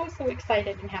I'm so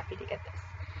excited and happy to get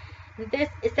this.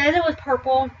 It says it was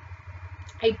purple.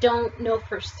 I don't know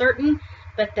for certain,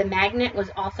 but the magnet was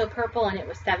also purple, and it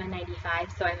was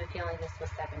 $7.95, so I have a feeling this was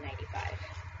 $7.95.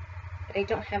 But I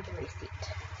don't have the receipt.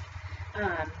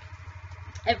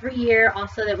 Every year,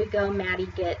 also that we go, Maddie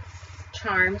gets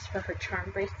charms for her charm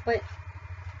bracelet.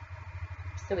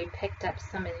 So we picked up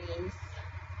some of these.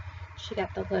 She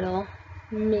got the little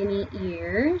mini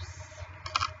ears.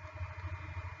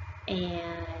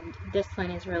 And this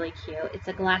one is really cute. It's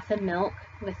a glass of milk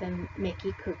with a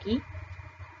Mickey cookie.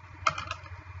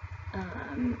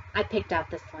 I picked out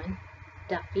this one,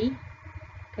 Duffy,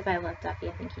 because I love Duffy.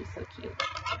 I think he's so cute.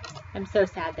 I'm so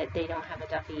sad that they don't have a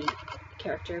Duffy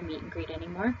character meet and greet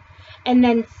anymore. And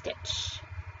then Stitch,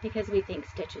 because we think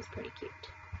Stitch is pretty cute.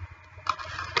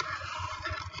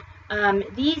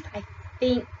 These, I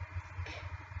think,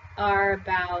 are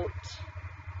about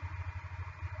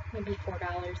maybe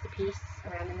 $4 a piece,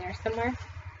 around in there somewhere.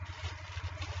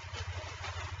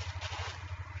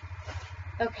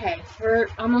 Okay, we're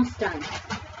almost done.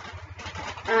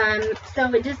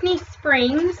 So at Disney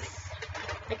Springs,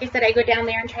 like I said, I go down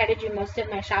there and try to do most of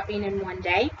my shopping in one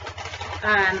day.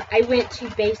 I went to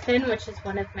Basin, which is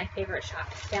one of my favorite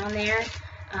shops down there. It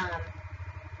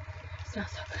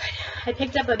smells so good. I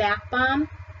picked up a bath bomb.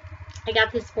 I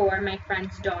got this for my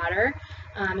friend's daughter.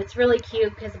 It's really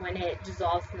cute because when it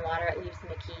dissolves in the water, it leaves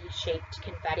Mickey-shaped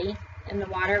confetti in the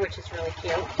water, which is really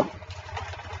cute.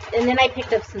 And then I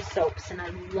picked up some soaps, and I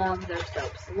love their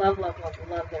soaps. Love, love, love,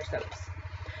 love their soaps.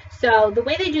 So the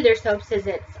way they do their soaps is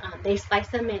they slice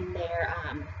them in their,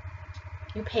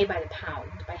 you pay by the pound,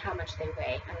 by how much they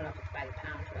weigh. I don't know if it's by the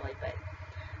pound really, but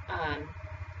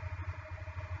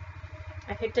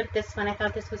I picked up this one. I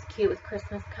thought this was cute with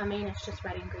Christmas coming. It's just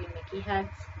red and green Mickey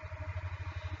heads.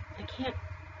 I can't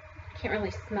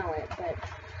really smell it, but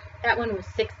that one was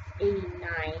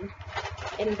 $6.89.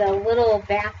 And the little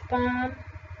bath bomb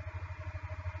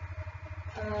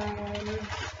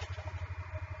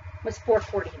was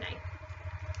 $4.49.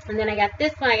 And then I got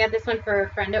this one. I got this one for a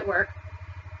friend at work,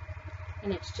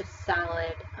 and it's just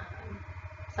solid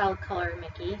color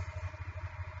Mickey's.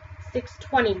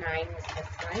 $6.29 is this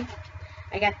one.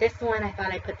 I got this one. I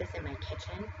thought I'd put this in my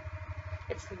kitchen.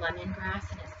 It's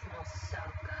lemongrass, and it smells so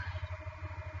good.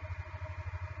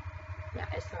 Yeah,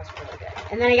 it smells really good.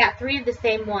 And then I got 3 of the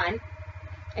same one,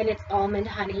 and it's almond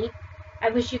honey. I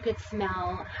wish you could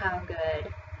smell how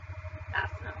good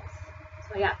that smells.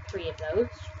 So I got 3 of those.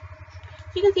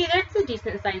 So you can see that's a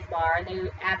decent sized bar, and they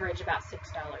average about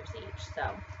 $6 each.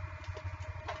 So,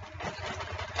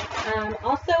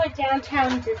 also at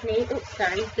downtown Disney,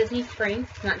 Disney Springs,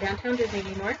 not downtown Disney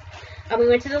anymore. We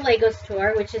went to the Lego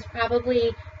store, which is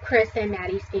probably Chris and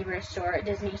Maddie's favorite store at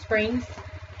Disney Springs.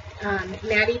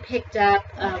 Maddie picked up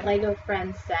a Lego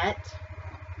Friends set,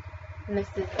 and this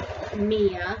is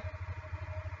Mia,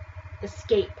 the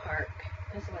skate park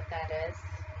is what that is.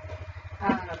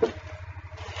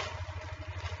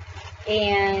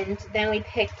 And then we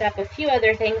picked up a few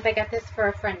other things. I got this for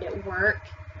a friend at work.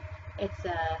 It's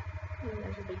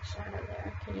there's a big shadow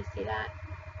there. Can you see that?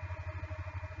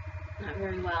 Not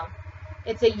very well.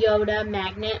 It's a Yoda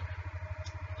magnet.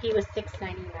 He was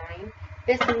 $6.99.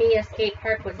 This Mia skate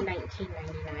park was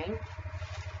 $19.99.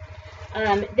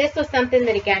 This was something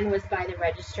that, again, was by the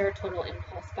register, total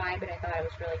impulse buy, but I thought it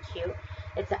was really cute.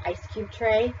 It's an ice cube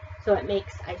tray, so it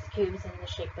makes ice cubes in the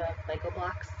shape of Lego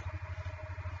blocks.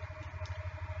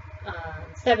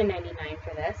 $7.99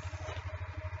 for this.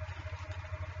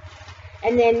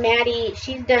 And then Maddie,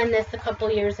 she's done this a couple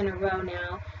years in a row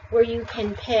now, where you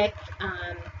can pick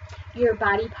your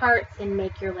body parts and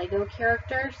make your Lego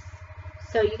characters.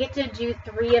 So you get to do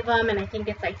 3 of them, and I think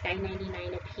it's like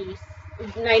 $9.99 a piece.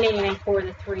 $9.99 for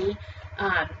the 3.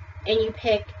 And you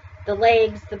pick the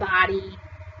legs, the body,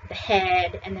 the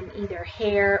head, and then either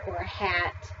hair or a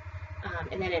hat,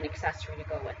 and then an accessory to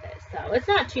go with it. So it's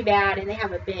not too bad, and they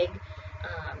have a big,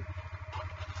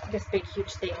 this big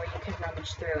huge thing where you can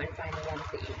rummage through and find the ones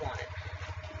that you want.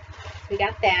 So we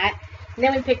got that. And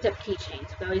then we picked up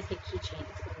keychains. We always get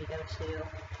keychains when we go to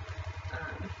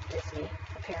Disney,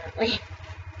 apparently.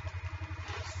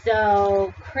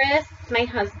 So Chris, my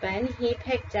husband, he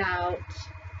picked out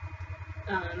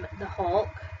the Hulk.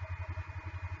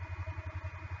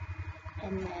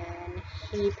 And then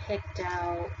he picked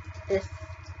out this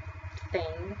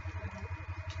thing.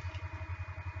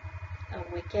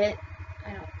 A wicket.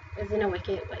 Isn't a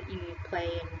wicket what you play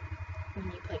when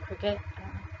you play cricket?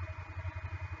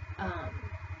 I don't know.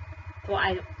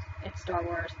 Well, it's Star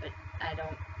Wars, but I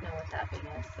don't know what that thing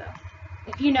is, so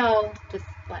if you know, just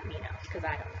let me know, because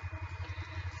I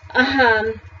don't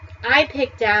know. I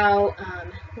picked out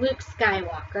Luke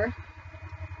Skywalker,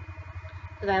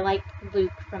 because I like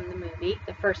Luke from the movie,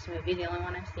 the first movie, the only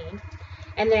one I've seen.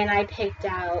 And then I picked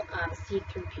out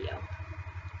C-3PO,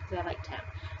 because I liked him.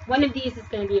 One of these is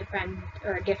going to be a friend,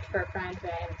 or a gift for a friend,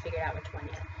 but I haven't figured out which one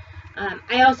yet.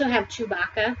 I also have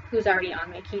Chewbacca, who's already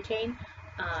on my keychain,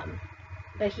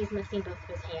 but he's missing both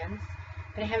of his hands.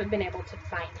 But I haven't been able to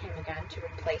find him again to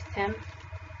replace him.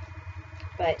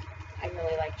 But I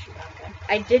really like Chewbacca.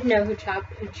 I did know who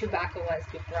Chewbacca was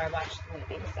before I watched the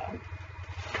movie, so.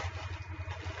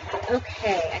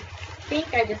 Okay, I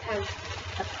think I just have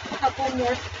a couple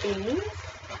more things.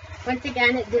 Once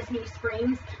again, at Disney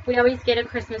Springs, we always get a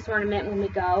Christmas ornament when we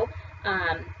go.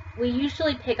 We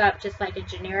usually pick up just like a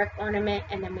generic ornament,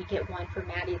 and then we get one for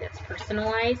Maddie that's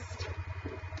personalized.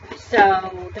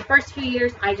 So the first few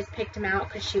years, I just picked them out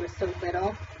because she was so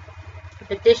little.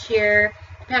 But this year,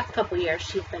 the past couple years,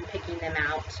 she's been picking them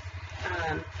out.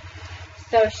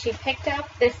 So she picked out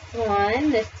this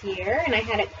one this year, and I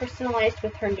had it personalized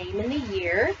with her name and the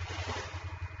year.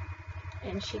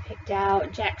 And she picked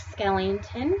out Jack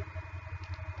Skellington,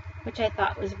 which I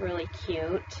thought was really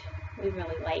cute. We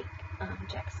really like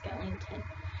Jack Skellington.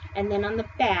 And then on the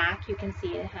back, you can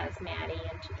see it has Maddie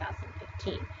in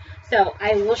 2015. So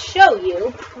I will show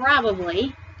you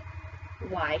probably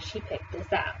why she picked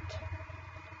this out.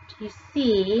 Do you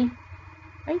see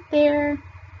right there?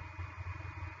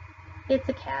 It's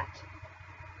a cat.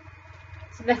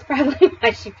 So that's probably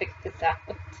why she picked this out,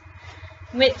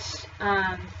 which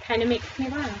kind of makes me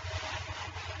laugh.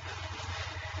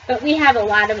 But we have a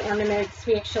lot of ornaments.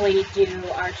 We actually do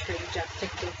our tree just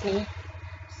at Disney.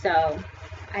 So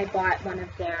I bought one of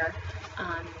their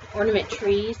ornament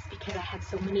trees because I had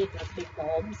so many of those big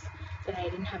bulbs that I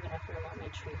didn't have enough room on my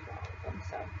tree for all of them.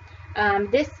 So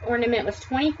this ornament was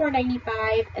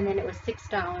 $24.95, and then it was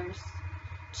 $6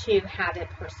 to have it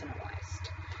personalized.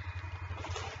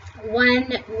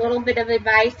 One little bit of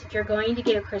advice: if you're going to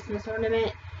get a Christmas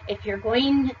ornament, if you're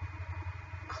going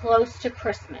close to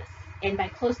Christmas, and by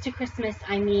close to Christmas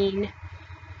I mean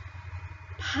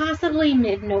possibly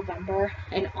mid-November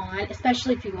and on,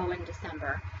 especially if you go in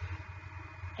December,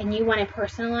 and you want it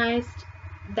personalized,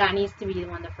 that needs to be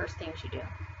one of the first things you do,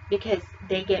 because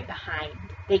they get behind.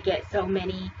 They get so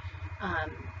many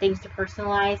things to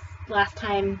personalize.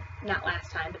 Not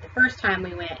last time, but the first time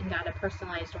we went and got a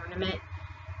personalized ornament,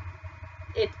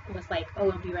 it was like, oh,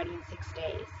 it'll be ready in 6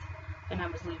 days. And I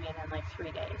was leaving in like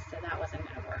 3 days, so that wasn't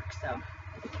going to work. So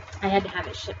I had to have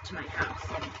it shipped to my house,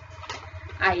 and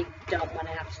I don't want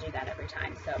to have to do that every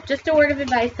time. So just a word of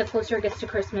advice: the closer it gets to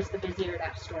Christmas, the busier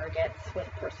that store gets with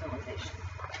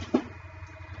personalization.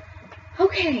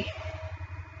 Okay,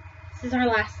 this is our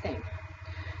last thing.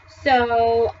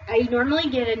 So I normally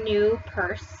get a new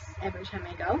purse every time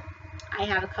I go. I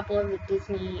have a couple of the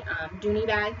Disney Dooney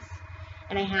bags,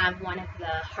 and I have one of the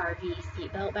Harvey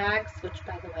seatbelt bags, which,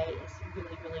 by the way, is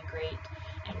really, really great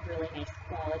and really nice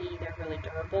quality. They're really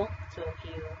durable, so if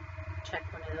you check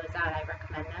one of those out, I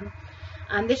recommend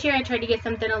them. This year I tried to get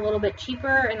something a little bit cheaper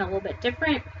and a little bit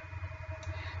different.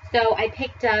 So I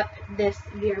picked up this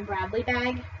Vera Bradley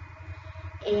bag,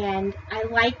 and I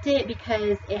liked it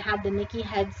because it had the Mickey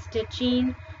head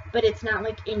stitching, but it's not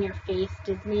like in-your-face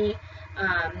Disney,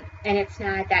 and it's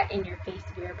not that in-your-face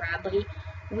Vera Bradley.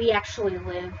 We actually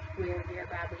live where Vera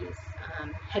Bradley's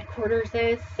headquarters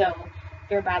is, so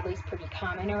Vera Bradley's pretty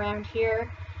common around here,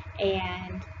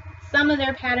 and some of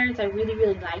their patterns I really,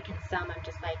 really like, and some I'm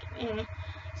just like, eh.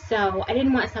 So I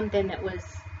didn't want something that was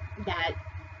that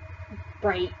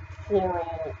bright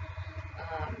floral,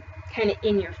 kind of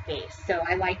in your face. So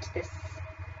I liked this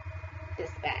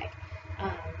bag,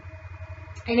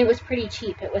 and it was pretty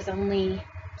cheap. It was only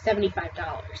 $75,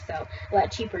 so a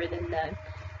lot cheaper than the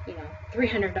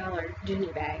 $300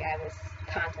 Dooney bag I was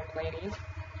contemplating.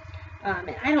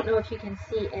 And I don't know if you can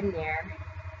see in there,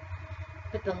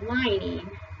 but the lining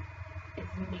is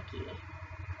Mickey,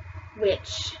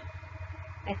 which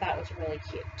I thought was really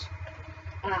cute.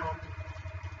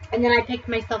 And then I picked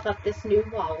myself up this new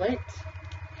wallet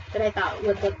that I thought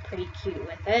would look pretty cute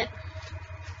with it.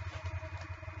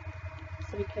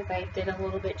 So because I did a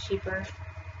little bit cheaper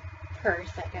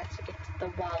purse, I got to get the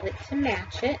wallet to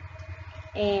match it.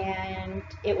 And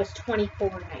it was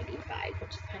 $24.95,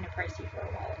 which is kind of pricey for a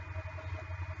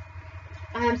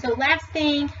wallet. So last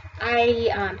thing,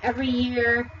 I every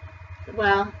year,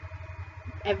 well,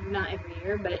 not every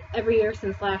year, but every year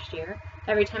since last year,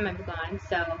 every time I've gone.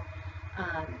 So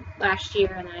last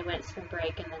year, and then I went spring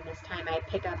break, and then this time I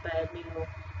pick up a new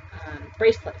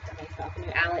bracelet for myself, a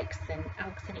new Alex and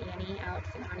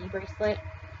Annie bracelet.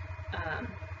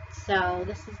 So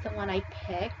this is the one I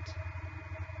picked.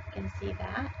 You can see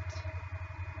that.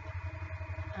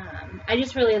 I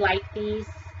just really like these.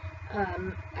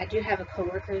 I do have a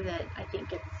coworker that I think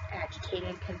gets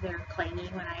agitated because they're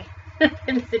clanging when I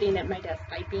am sitting at my desk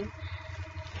typing.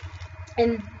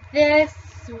 And this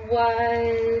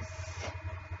was,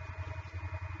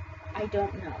 I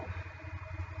don't know,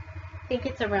 I think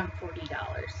it's around $40.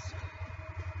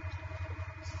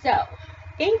 So I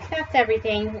think that's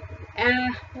everything.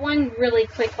 One really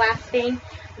quick last thing.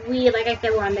 Like I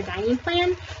said, we're on the dining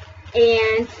plan,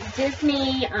 and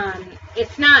Disney,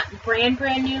 it's not brand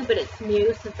new, but it's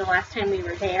new since the last time we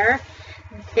were there.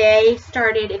 They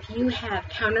started, if you have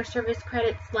counter service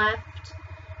credits left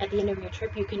at the end of your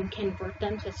trip, you can convert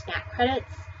them to snack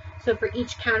credits. So for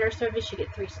each counter service, you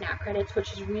get 3 snack credits,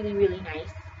 which is really, really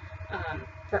nice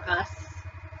for us,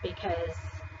 because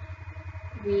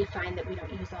we find that we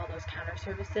don't use all those counter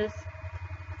services.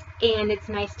 And it's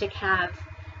nice to have,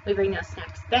 we bring those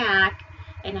snacks back,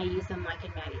 and I use them like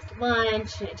in Maddie's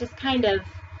lunch, and it just kind of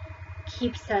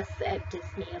keeps us at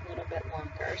Disney a little bit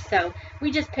longer. So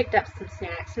we just picked up some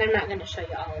snacks, and I'm not going to show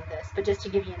you all of this, but just to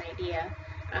give you an idea,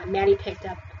 Maddie picked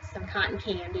up some cotton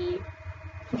candy.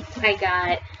 I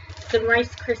got some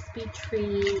Rice Krispie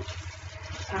treats,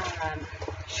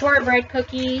 shortbread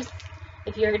cookies.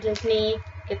 If you're at Disney,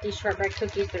 get these shortbread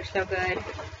cookies. They're so good.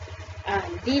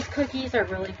 These cookies are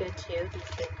really good too.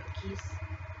 These big cookies.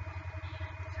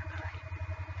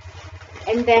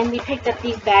 And then we picked up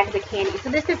these bags of candy. So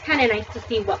this is kind of nice to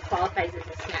see what qualifies as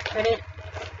a snack credit,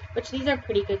 which these are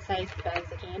pretty good sized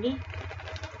bags of candy.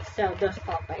 So those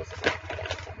qualify as snack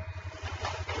credit. So.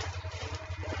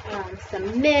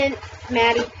 Some mints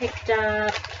Maddie picked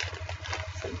up,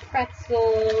 some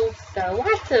pretzels. So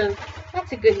lots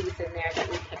of goodies in there that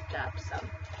we picked up. So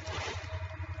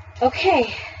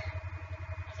okay,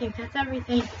 I think that's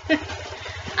everything.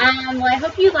 Well, I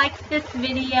hope you liked this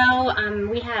video.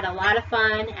 We had a lot of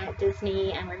fun at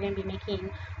Disney, and we're going to be making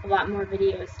a lot more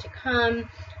videos to come.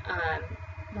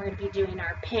 We're going to be doing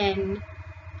our pin,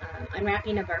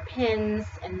 unwrapping of our pins,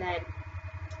 and then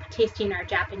tasting our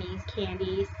Japanese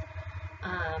candies.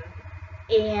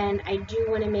 And I do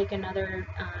want to make another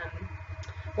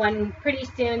one pretty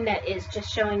soon that is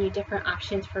just showing you different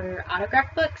options for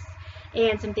autograph books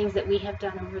and some things that we have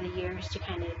done over the years to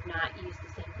kind of not use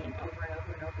the same thing over and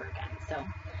over and over again. So,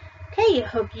 okay,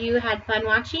 hope you had fun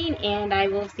watching, and I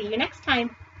will see you next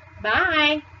time.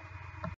 Bye!